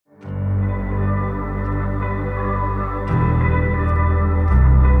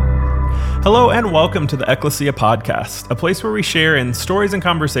Hello and welcome to the Ecclesia Podcast, a place where we share in stories and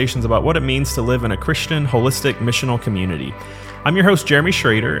conversations about what it means to live in a Christian, holistic, missional community. I'm your host, Jeremy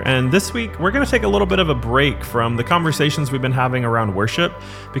Schrader, and this week we're going to take a little bit of a break from the conversations we've been having around worship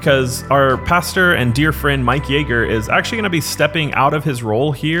because our pastor and dear friend Mike Yager is actually going to be stepping out of his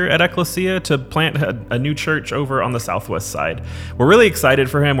role here at Ecclesia to plant a new church over on the southwest side. We're really excited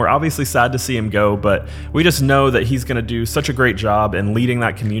for him. We're obviously sad to see him go, but we just know that he's going to do such a great job in leading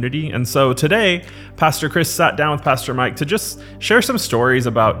that community. And so today, Pastor Chris sat down with Pastor Mike to just share some stories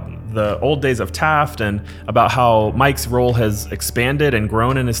about the old days of Taft and about how Mike's role has expanded and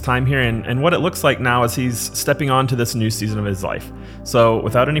grown in his time here and what it looks like now as he's stepping on to this new season of his life. So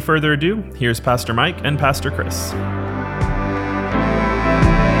without any further ado, here's Pastor Mike and Pastor Chris.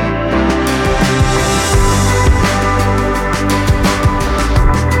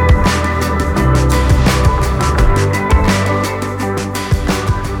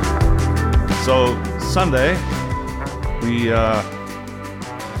 So Sunday, we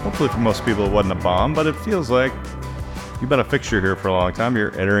hopefully for most people it wasn't a bomb, but it feels like you've been a fixture here for a long time.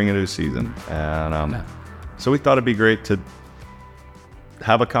 You're entering a new season. And so we thought it'd be great to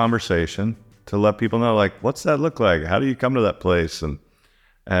have a conversation to let people know, like, what's that look like? How do you come to that place?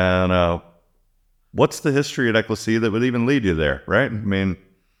 And what's the history at Ecclesia that would even lead you there, right? I mean,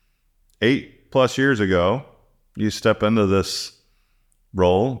 8+ years ago, you step into this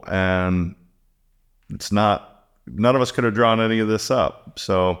role and none of us could have drawn any of this up.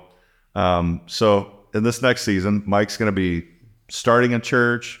 So in this next season, Mike's going to be starting a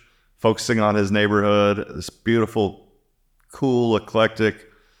church, focusing on his neighborhood, this beautiful, cool, eclectic.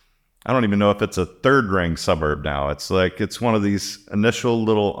 I don't even know if it's a third-ring suburb now. It's one of these initial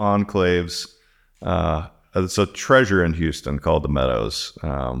little enclaves. It's a treasure in Houston called the Meadows,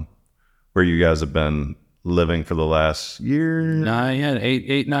 where you guys have been living for the last year.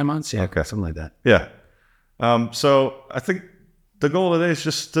 9 months. Yeah, okay, something like that. Yeah. So I think the goal today is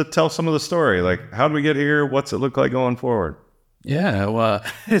just to tell some of the story. Like, how did we get here? What's it look like going forward? Yeah, well,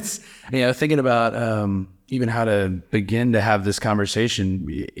 it's, thinking about even how to begin to have this conversation.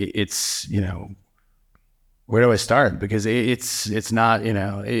 It's, where do I start? Because it's not,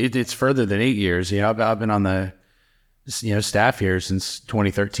 it's further than 8 years. I've been on the, staff here since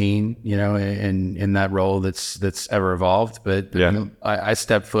 2013, in that role that's ever evolved. But yeah. I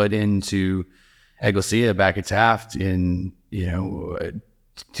stepped foot into Ecclesia back at Taft in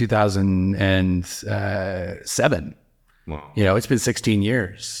 2007. Wow. It's been 16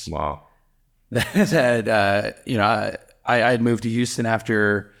 years. Wow. That I had moved to Houston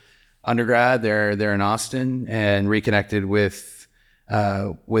after undergrad there in Austin and reconnected with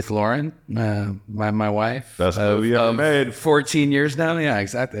Lauren, my wife. Best movie you ever made. 14 years now. Yeah,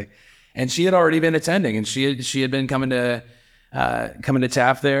 exactly. And she had already been attending, and she had been coming to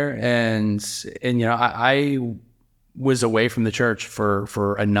Taft there, and I was away from the church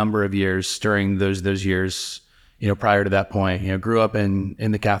for a number of years during those years, prior to that point. Grew up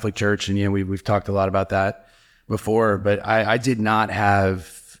in the Catholic Church, and we've talked a lot about that before, but I did not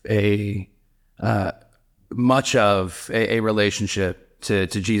have much of a relationship to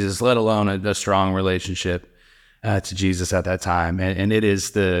Jesus, let alone a strong relationship to Jesus at that time, and it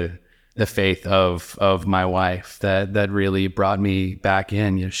is the faith of my wife that really brought me back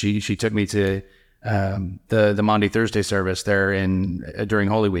in. She took me to the Maundy Thursday service there during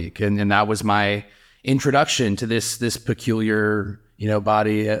Holy Week, and that was my introduction to this peculiar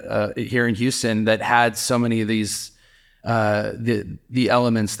body here in Houston that had so many of these the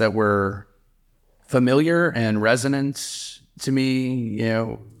elements that were familiar and resonant to me.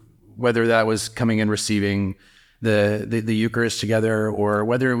 Whether that was coming and receiving the Eucharist together, or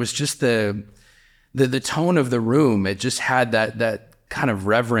whether it was just the tone of the room. It just had that kind of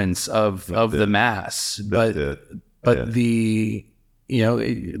reverence of the Mass, but the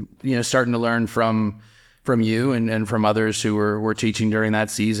starting to learn from you and from others who were teaching during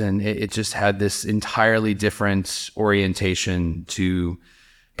that season, it just had this entirely different orientation to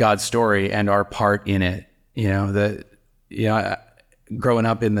God's story and our part in it. Growing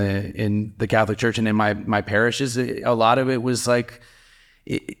up in the Catholic Church and in my parishes, a lot of it was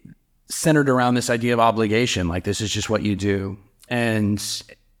centered around this idea of obligation, like this is just what you do. And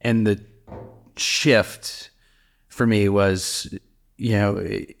the shift for me was,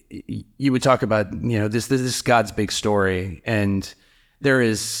 you would talk about, this is God's big story, and there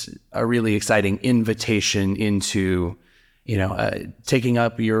is a really exciting invitation into, taking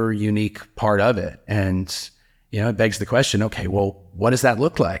up your unique part of it. And it begs the question, okay, well, what does that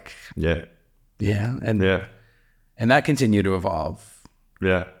look like? Yeah. Yeah. And that continued to evolve.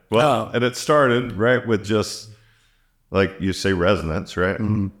 Yeah. Well, and it started right with just like you say resonance, right?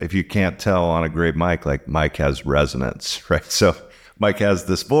 If you can't tell on a great mic, like Mike has resonance, right? So Mike has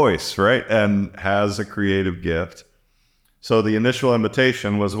this voice, right? And has a creative gift. So the initial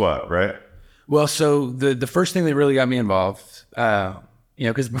invitation was what, right? Well, so the first thing that really got me involved,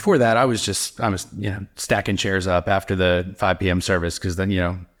 because before that I was stacking chairs up after the 5 p.m. service, because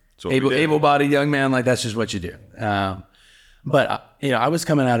then able-bodied young man, like that's just what you do. But I was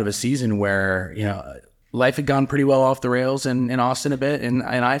coming out of a season where life had gone pretty well off the rails in Austin a bit, and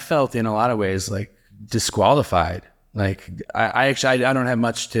I felt in a lot of ways like disqualified. Like I don't have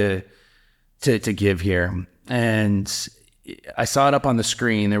much to give here, and I saw it up on the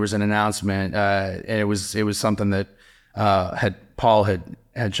screen. There was an announcement, and it was something that Paul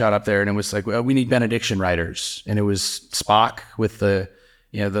had shot up there, and it was like, well, we need benediction writers, and it was Spock with the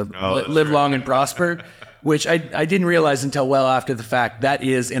live long and prosper, which I didn't realize until well after the fact that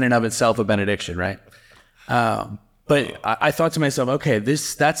is in and of itself a benediction, right? But I thought to myself, okay,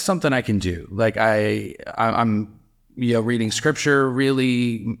 that's something I can do. Like I'm reading scripture,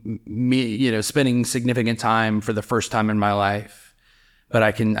 really, spending significant time for the first time in my life. But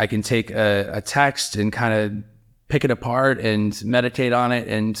I can take a text and kind of pick it apart and meditate on it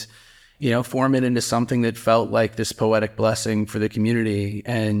and, form it into something that felt like this poetic blessing for the community.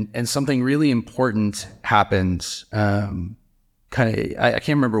 And something really important happened. I can't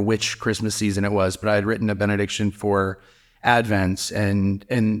remember which Christmas season it was, but I had written a benediction for Advent,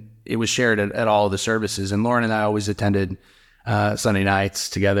 and it was shared at all of the services. And Lauren and I always attended Sunday nights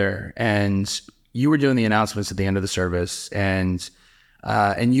together. And you were doing the announcements at the end of the service, and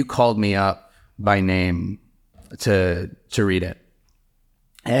you called me up by name to read it.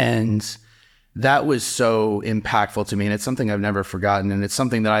 And that was so impactful to me, and it's something I've never forgotten, and it's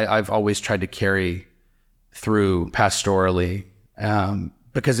something that I've always tried to carry through pastorally,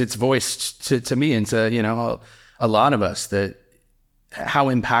 because it's voiced to me and to a lot of us that how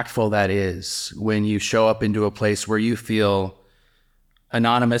impactful that is when you show up into a place where you feel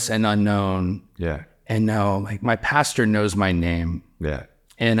anonymous and unknown. Yeah. And know, like, my pastor knows my name. Yeah.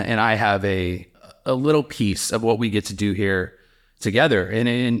 And I have a little piece of what we get to do here together.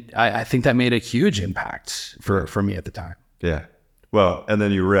 And I think that made a huge impact for me at the time. Yeah. Well, and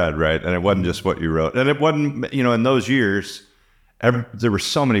then you read, right? And it wasn't just what you wrote. And it wasn't, in those years, there were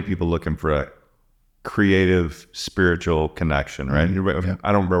so many people looking for a creative, spiritual connection, right? Yeah.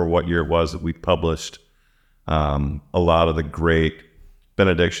 I don't remember what year it was that we published a lot of the great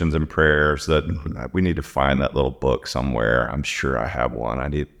benedictions and prayers that we need to find that little book somewhere. I'm sure I have one. I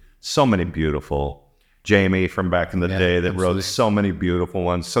need so many beautiful. Jamie from back in the day that wrote so many beautiful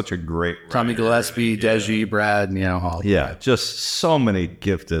ones. Such a great writer. Tommy Gillespie, Deji, Brad, all. Yeah, just so many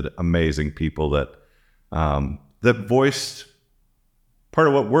gifted, amazing people that voiced part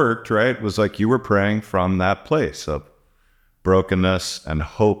of what worked, right? Was like you were praying from that place of brokenness and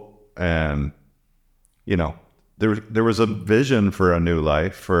hope, and there was a vision for a new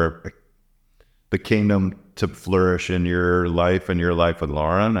life, for the kingdom to flourish in your life and your life with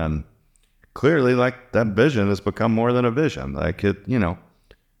Lauren. And clearly, like, that vision has become more than a vision. Like,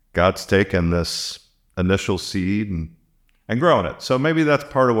 God's taken this initial seed and grown it. So maybe that's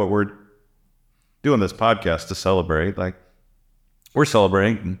part of what we're doing this podcast to celebrate. Like, we're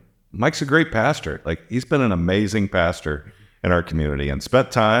celebrating. Mike's a great pastor. Like, he's been an amazing pastor in our community and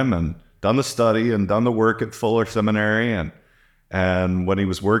spent time and done the study and done the work at Fuller Seminary. And when he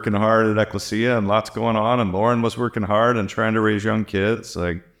was working hard at Ecclesia and lots going on, and Lauren was working hard and trying to raise young kids,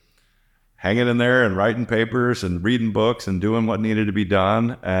 like, hanging in there and writing papers and reading books and doing what needed to be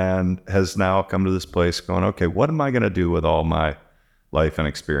done, and has now come to this place going, okay, what am I going to do with all my life and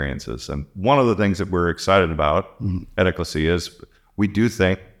experiences? And one of the things that we're excited about at Ecclesia is we do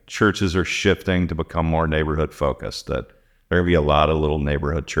think churches are shifting to become more neighborhood focused, that there are going to be a lot of little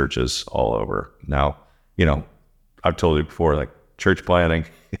neighborhood churches all over. Now, I've told you before, like, church planting,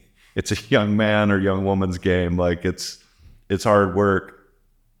 it's a young man or young woman's game. Like, it's hard work.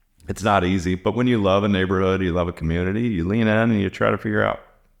 It's not easy, but when you love a neighborhood, you love a community, you lean in and you try to figure out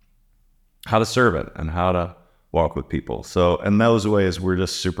how to serve it and how to walk with people. So in those ways, we're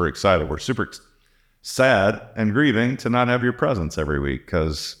just super excited. We're super sad and grieving to not have your presence every week,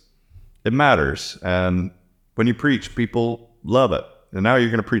 because it matters. And when you preach, people love it. And now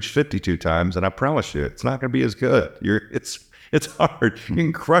you're going to preach 52 times, and I promise you, it's not going to be as good. It's hard. You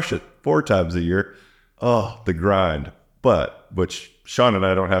can crush it 4 times a year. Oh, the grind. But which Sean and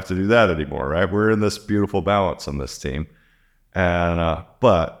I don't have to do that anymore, right? We're in this beautiful balance on this team. And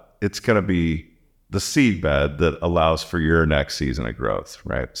but it's going to be the seedbed that allows for your next season of growth,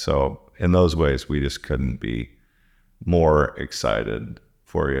 right? So in those ways, we just couldn't be more excited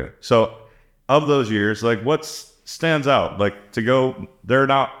for you. So of those years, like, what's stands out. Like to go, there are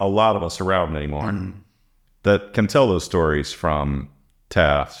not a lot of us around anymore that can tell those stories from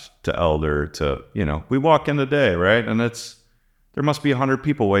Taft to Elder to, we walk in today, right? And there must be 100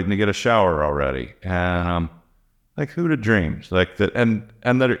 people waiting to get a shower already. And like who'd have dreamed like that? And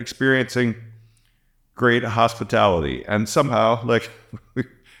that are experiencing great hospitality. And somehow like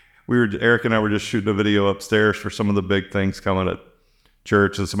Eric and I were just shooting a video upstairs for some of the big things coming at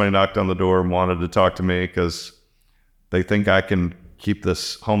church, and somebody knocked on the door and wanted to talk to me because they think I can keep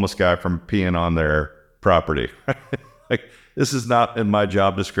this homeless guy from peeing on their property. Like, this is not in my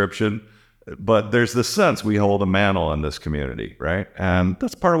job description, but there's this sense we hold a mantle in this community, right? And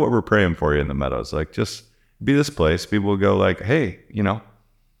that's part of what we're praying for you in the Meadows. Like, just be this place. People will go like, hey, you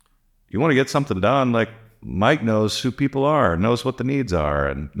want to get something done? Like, Mike knows who people are, knows what the needs are,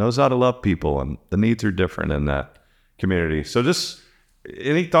 and knows how to love people, and the needs are different in that community. So just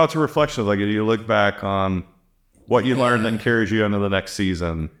any thoughts or reflections, like, you look back on what you learned that carries you into the next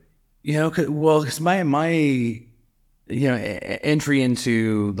season? Because my entry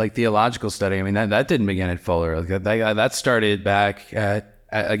into like theological study, I mean, that didn't begin at Fuller. That started back at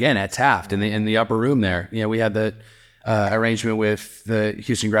Taft in the upper room there. We had the arrangement with the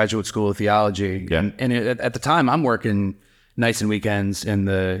Houston Graduate School of Theology. Yeah. And at the time, I'm working nights and weekends in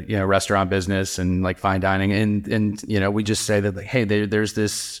the restaurant business and like fine dining. And we just say that, like, hey, there's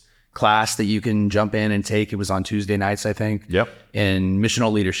this class that you can jump in and take. It was on Tuesday nights, I think. Yep. In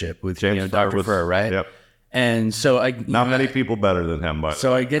missional leadership with Dr. Furr, right? Yep. And so not many people better than him, but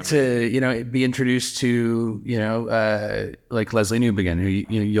so I get to be introduced to like Leslie Newbegin, who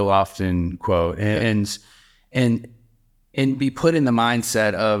you'll often quote, and be put in the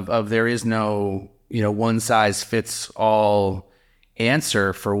mindset of there is no one size fits all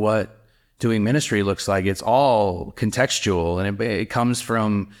answer for what doing ministry looks like. It's all contextual, and it comes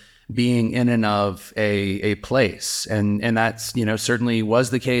from being in and of a place, and that's certainly was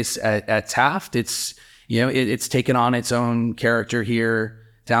the case at Taft. It's it's taken on its own character here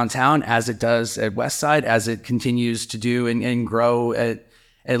downtown, as it does at Westside, as it continues to do and grow at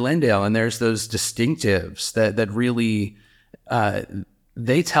Lindale. And there's those distinctives that really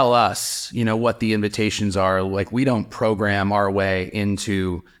they tell us what the invitations are. Like, we don't program our way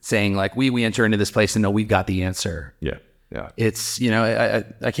into saying like we enter into this place and know we've got the answer. Yeah. Yeah. It's, I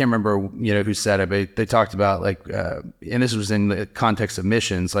can't remember, who said it, but they talked about like, and this was in the context of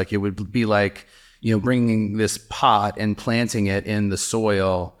missions, like it would be like, bringing this pot and planting it in the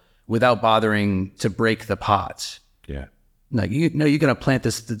soil without bothering to break the pot. Yeah. Like, you're going to plant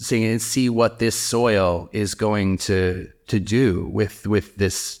this thing and see what this soil is going to do with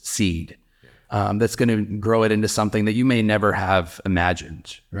this seed. That's going to grow it into something that you may never have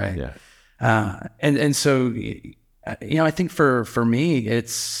imagined. Right. Yeah. And so, I think for me,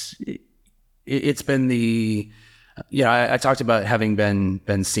 it's been the, I talked about having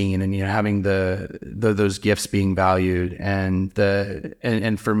been seen and, having those gifts being valued, and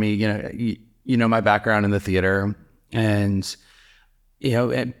for me, my background in the theater, and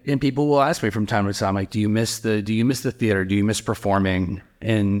and people will ask me from time to time, like, do you miss the theater? Do you miss performing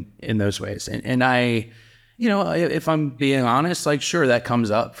in those ways? And I, if I'm being honest, like, sure, that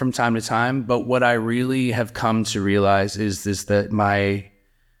comes up from time to time. But what I really have come to realize is that my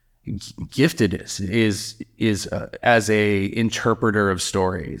giftedness is as a interpreter of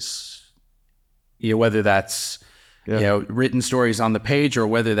stories, whether that's, written stories on the page, or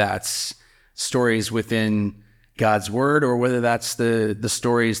whether that's stories within God's word, or whether that's the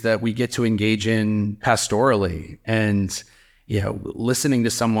stories that we get to engage in pastorally, and, listening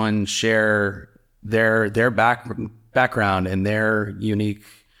to someone share their background and their unique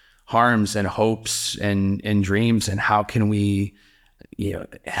harms and hopes and dreams, and how can we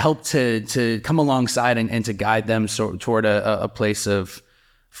help to come alongside and to guide them toward a place of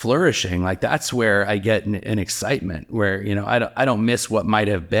flourishing. Like, that's where I get an excitement, where I don't miss what might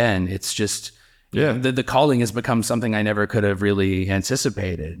have been. It's just the calling has become something I never could have really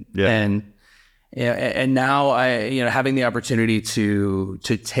anticipated. And now I having the opportunity to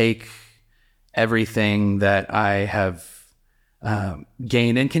take everything that I have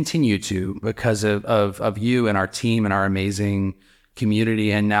gained and continue to, because of you and our team and our amazing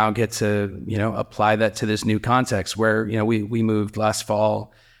community, and now get to apply that to this new context where we moved last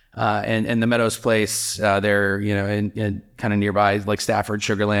fall, and the Meadows place there, in kind of nearby, like Stafford,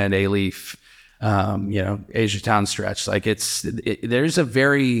 Sugarland, A-Leaf, Asia Town stretch. Like, there's a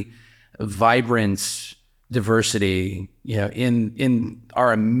very vibrant diversity in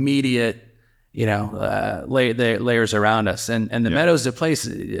our immediate layers around us, and the Meadows, the place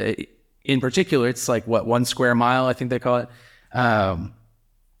in particular, it's like 1 square mile, I think they call it. And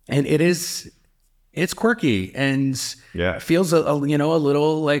it is it's quirky and Yeah. feels a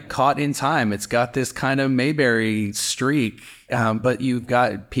little like caught in time. It's got this kind of Mayberry streak, but you've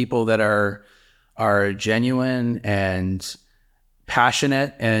got people that are genuine and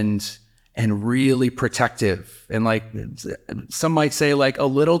passionate and really protective, and like some might say like a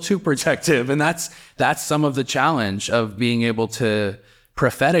little too protective, and that's some of the challenge of being able to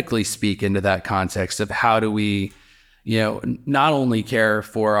prophetically speak into that context of how do we, not only care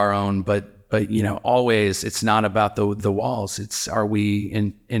for our own, but always it's not about the walls. It's are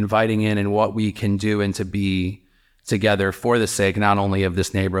we inviting in and what we can do and to be together for the sake not only of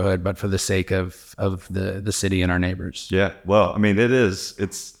this neighborhood, but for the sake of the city and our neighbors. Yeah. Well, I mean,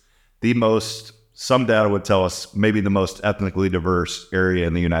 it's the most, some data would tell us maybe the most ethnically diverse area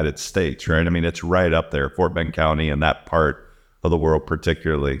in the United States, right? I mean, it's right up there, Fort Bend County and that part of the world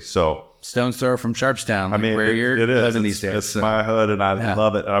particularly. So stone's throw from Sharpstown, I mean, where you're living these days. It's my hood, and I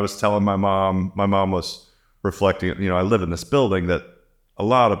love it. And I was telling my mom was reflecting, I live in this building that a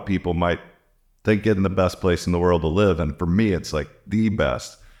lot of people might think getting the best place in the world to live. And for me, it's like the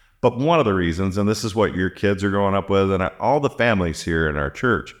best. But one of the reasons, and this is what your kids are growing up with, and all the families here in our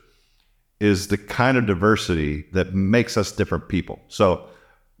church, is the kind of diversity that makes us different people. So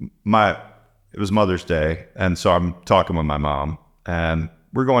it was Mother's Day, and so I'm talking with my mom, and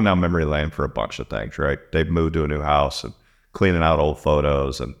we're going down memory lane for a bunch of things, right? They've moved to a new house and cleaning out old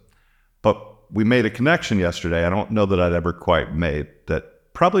photos. But we made a connection yesterday. I don't know that I'd ever quite made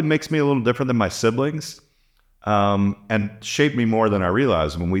that probably makes me a little different than my siblings, and shaped me more than I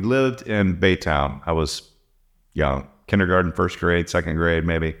realized. When we lived in Baytown, I was young, kindergarten, first grade, second grade,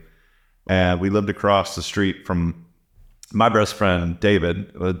 maybe. And we lived across the street from my best friend,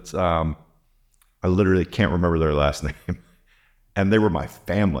 David. I literally can't remember their last name. And they were my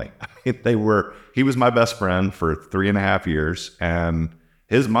family. I mean, he was my best friend for 3.5 years. And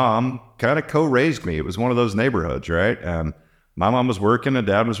his mom kind of co-raised me. It was one of those neighborhoods, right? And my mom was working and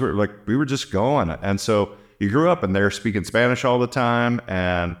dad was working. Like, we were just going. And so you grew up and they're speaking Spanish all the time.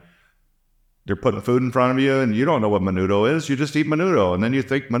 And they're putting food in front of you and you don't know what menudo is. You just eat menudo. And then you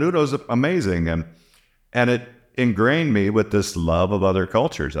think menudo's amazing. And it ingrained me with this love of other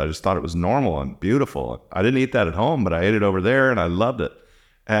cultures. I just thought it was normal and beautiful. I didn't eat that at home, but I ate it over there and I loved it.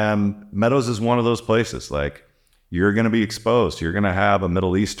 And Meadows is one of those places. Like, you're going to be exposed. You're going to have a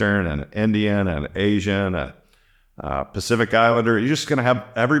Middle Eastern and an Indian and an Asian, a Pacific Islander. You're just going to have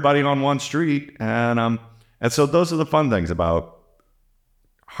everybody on one street. And so those are the fun things about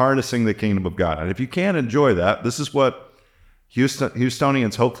harnessing the kingdom of God. And if you can't enjoy that, this is what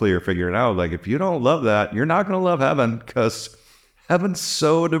Houstonians hopefully are figuring out. Like, if you don't love that, you're not going to love heaven, because heaven's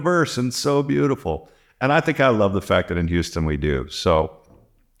so diverse and so beautiful. And I think I love the fact that in Houston we do. So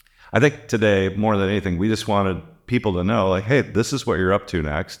I think today, more than anything, we just wanted people to know, like, hey, this is what you're up to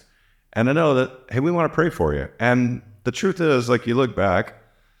next. And to know that, hey, we want to pray for you. And the truth is, like, you look back,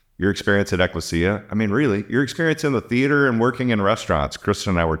 your experience at Ecclesia, I mean, really, your experience in the theater and working in restaurants. Kristen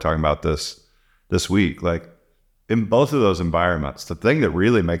and I were talking about this week. Like, in both of those environments, the thing that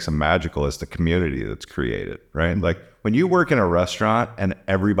really makes them magical is the community that's created, right? Like, when you work in a restaurant and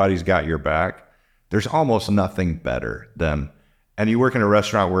everybody's got your back, there's almost nothing better than, and you work in a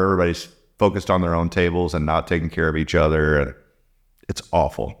restaurant where everybody's focused on their own tables and not taking care of each other, and it's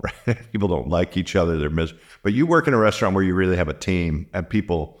awful, right? People don't like each other, they're miserable. But you work in a restaurant where you really have a team and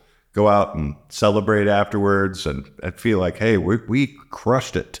people go out and celebrate afterwards and feel like, hey, we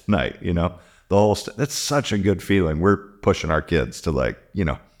crushed it tonight, the whole, that's such a good feeling. We're pushing our kids to, like,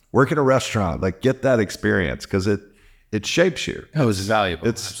 work in a restaurant, like, get that experience, because it shapes you. Oh, it's valuable.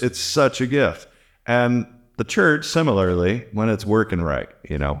 It's such a gift. And the church, similarly, when it's working right,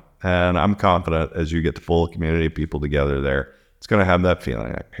 and I'm confident as you get the full community of people together there, it's going to have that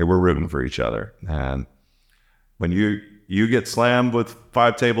feeling like, hey, we're rooting for each other. And when you get slammed with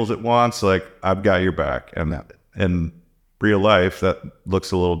 5 tables at once, like, I've got your back. And in real life, that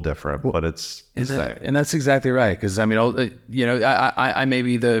looks a little different, but it's the same. And that's exactly right. Because, I mean, I may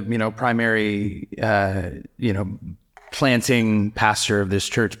be the, primary, planting pastor of this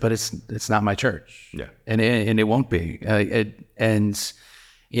church, but it's not my church. Yeah. And it won't be.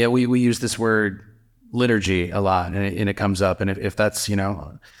 We use this word liturgy a lot, and it comes up. And if that's,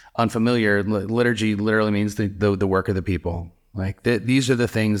 unfamiliar, liturgy literally means the work of the people. Like, these are the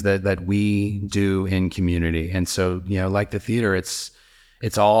things that we do in community. And so, like the theater, it's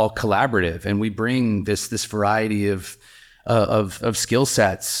all collaborative, and we bring this variety of skill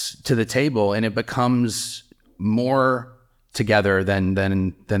sets to the table, and it becomes more together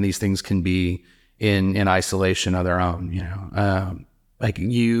than these things can be in isolation of their own.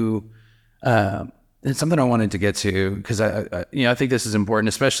 It's something I wanted to get to, because I think this is important,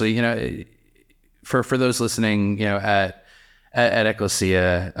 especially for those listening, at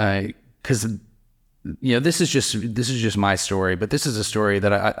Ecclesia, because this is just my story, but this is a story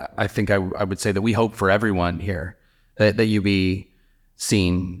that I think I would say that we hope for everyone here, that you be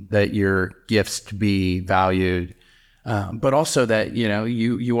seen, that your gifts to be valued, but also that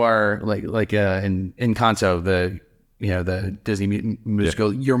you are like in Encanto, the Disney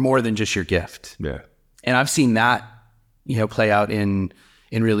musical. You're more than just your gift. Yeah, and I've seen that play out in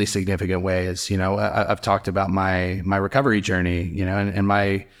really significant ways. I've talked about my recovery journey, and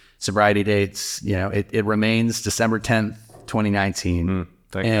my sobriety dates. It remains December 10th, 2019,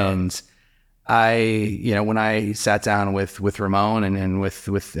 and God. When I sat down with Ramon and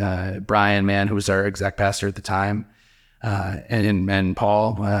with Brian Mann, who was our exec pastor at the time, and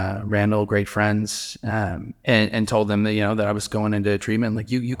Paul Randall, great friends, and told them that that I was going into treatment.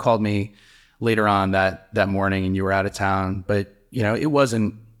 Like you called me later on that morning, and you were out of town, but it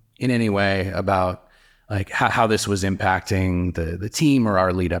wasn't in any way about like how this was impacting the team or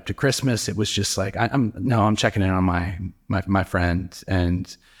our lead up to Christmas. It was just like I'm checking in on my friend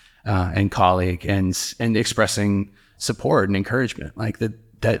and colleague and expressing support and encouragement, like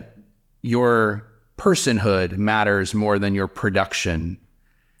that your personhood matters more than your production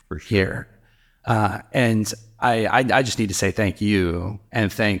here. And I just need to say thank you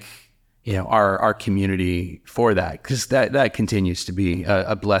and thank our community for that, because that continues to be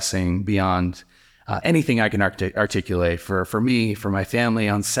a blessing beyond anything I can articulate for me, for my family,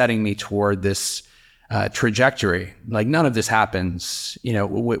 on setting me toward this trajectory. Like none of this happens,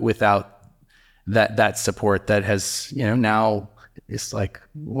 without that support that has, now it's like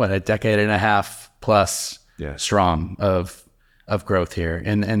a decade and a half plus strong of growth here.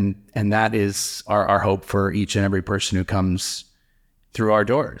 And that is our hope for each and every person who comes through our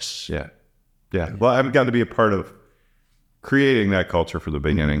doors. Yeah. Well, I've got to be a part of creating that culture from the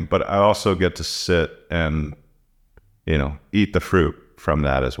beginning, but I also get to sit and, eat the fruit from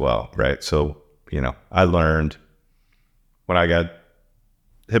that as well. Right. So, I learned when I got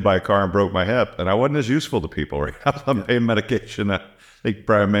hit by a car and broke my hip, and I wasn't as useful to people. Right. I'm pain medication. I think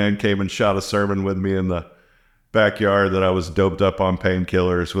Brian Mann came and shot a sermon with me in the backyard that I was doped up on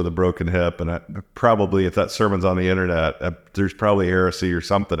painkillers with a broken hip. And probably, if that sermon's on the internet, there's probably heresy or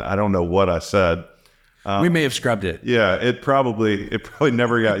something. I don't know what I said. We may have scrubbed it. Yeah, it probably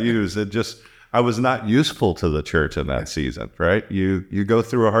never got used. I was not useful to the church in that season, right? You go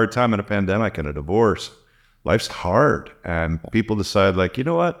through a hard time in a pandemic and a divorce. Life's hard, and people decide, like, you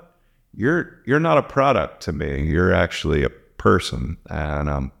know what? You're not a product to me. You're actually a person,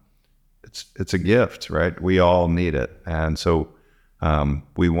 and it's a gift, right? We all need it, and so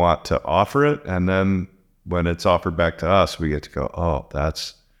we want to offer it, and then when it's offered back to us, we get to go, oh,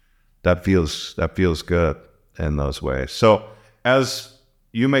 that feels good in those ways. So as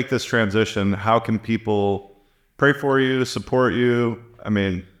you make this transition, how can people pray for you, support you? I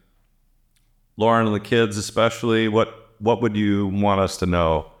mean, Lauren and the kids especially, what would you want us to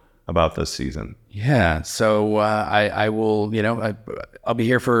know about this season? Yeah, so I will, I'll be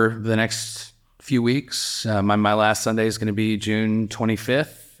here for the next few weeks. My last Sunday is going to be June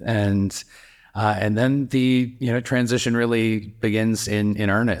 25th, and then the transition really begins in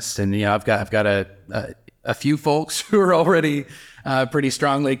earnest. And I've got a few folks who are already pretty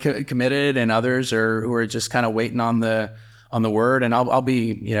strongly committed, and others who are just kind of waiting on the word. And I'll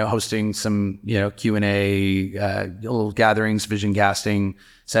be hosting some Q&A, little gatherings, vision casting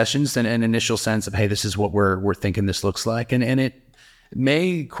sessions, and an initial sense of, hey, this is what we're thinking this looks like, and it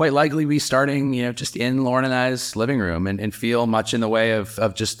may quite likely be starting just in Lauren and I's living room, and feel much in the way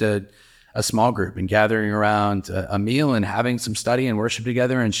of just a small group and gathering around a meal and having some study and worship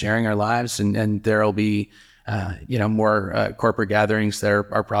together and sharing our lives. And there'll be, more corporate gatherings that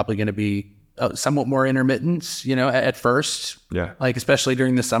are probably going to be somewhat more intermittent, at first, like especially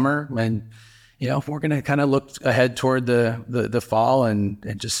during the summer. And, we're going to kind of look ahead toward the fall and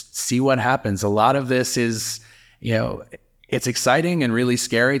just see what happens. A lot of this is, it's exciting and really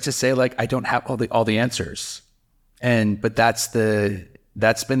scary to say, like, I don't have all the answers. But that's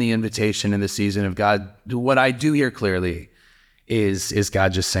been the invitation in the season of God. What I do hear clearly is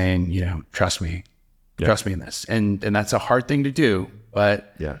God just saying, trust me in this. And that's a hard thing to do,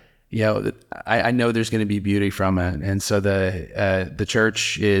 but I know there's going to be beauty from it. And so the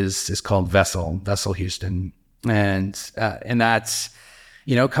church is called Vessel Houston. And that's,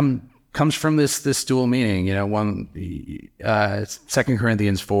 comes from this dual meaning, 2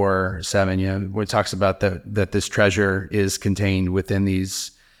 Corinthians 4:7, where it talks about that this treasure is contained within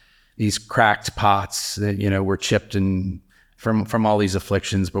these cracked pots that, we're chipped from all these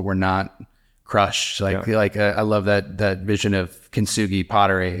afflictions, but we're not crushed. I love that vision of kintsugi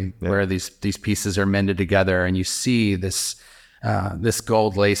pottery, where these pieces are mended together, and you see this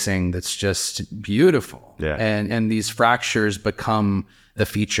gold lacing that's just beautiful. Yeah. And these fractures become the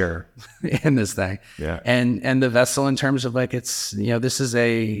feature in this thing. Yeah. And the vessel, in terms of like, it's, this is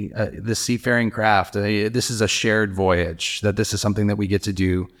the seafaring craft. This is a shared voyage, that this is something that we get to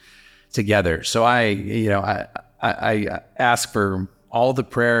do together. So I ask for all the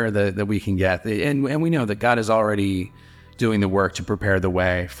prayer that we can get. And we know that God is already doing the work to prepare the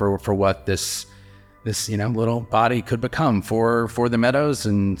way for what this little body could become for the Meadows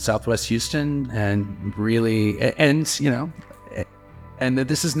and Southwest Houston, and really, and that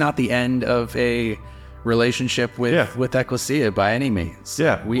this is not the end of a relationship with Ecclesia by any means.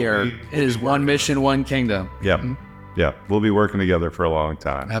 Yeah, it is one mission, one kingdom. Yep. Mm-hmm. Yeah, we'll be working together for a long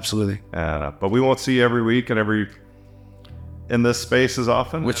time. Absolutely. But we won't see you every week and in this space as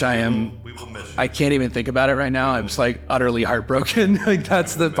often. Which I am. We will miss you. I can't even think about it right now. I'm just like utterly heartbroken. Like,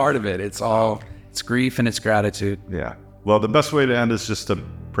 that's the part of it. It's grief and it's gratitude. Yeah. Well, the best way to end is just to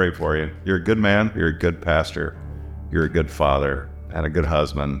pray for you. You're a good man. You're a good pastor. You're a good father and a good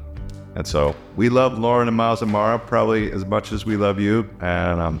husband. And so we love Lauren and Miles and Mara probably as much as we love you.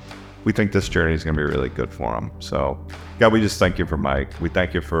 And we think this journey is going to be really good for them. So, God, we just thank you for Mike. We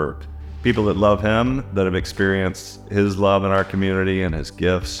thank you for people that love him, that have experienced his love in our community and his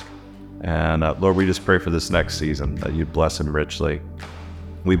gifts. And Lord, we just pray for this next season that you'd bless him richly.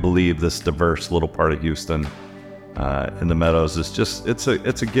 We believe this diverse little part of Houston in the Meadows is just, it's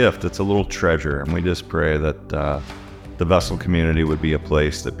a gift. It's a little treasure. And we just pray that the Vessel community would be a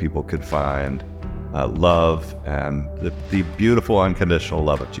place that people could find love, and the beautiful unconditional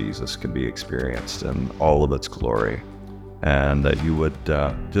love of Jesus can be experienced in all of its glory. And that you would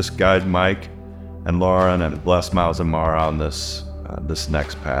just guide Mike and Lauren and bless Miles and Mara on this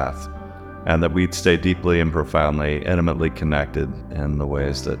next path. And that we'd stay deeply and profoundly, intimately connected in the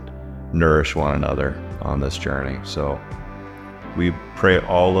ways that nourish one another on this journey. So we pray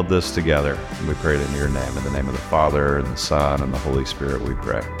all of this together, and we pray it in your name, in the name of the Father and the Son and the Holy Spirit we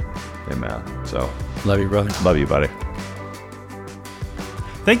pray. Amen. So love you, brother. Love you, buddy.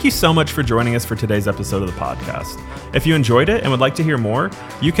 Thank you so much for joining us for today's episode of the podcast. If you enjoyed it and would like to hear more,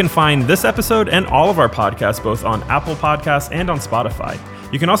 you can find this episode and all of our podcasts both on Apple Podcasts and on Spotify.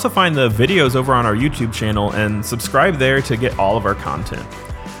 You can also find the videos over on our YouTube channel and subscribe there to get all of our content.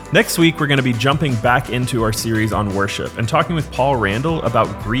 Next week, we're going to be jumping back into our series on worship and talking with Paul Randall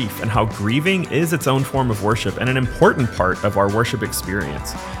about grief and how grieving is its own form of worship and an important part of our worship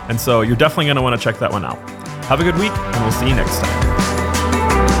experience. And so you're definitely going to want to check that one out. Have a good week, and we'll see you next time.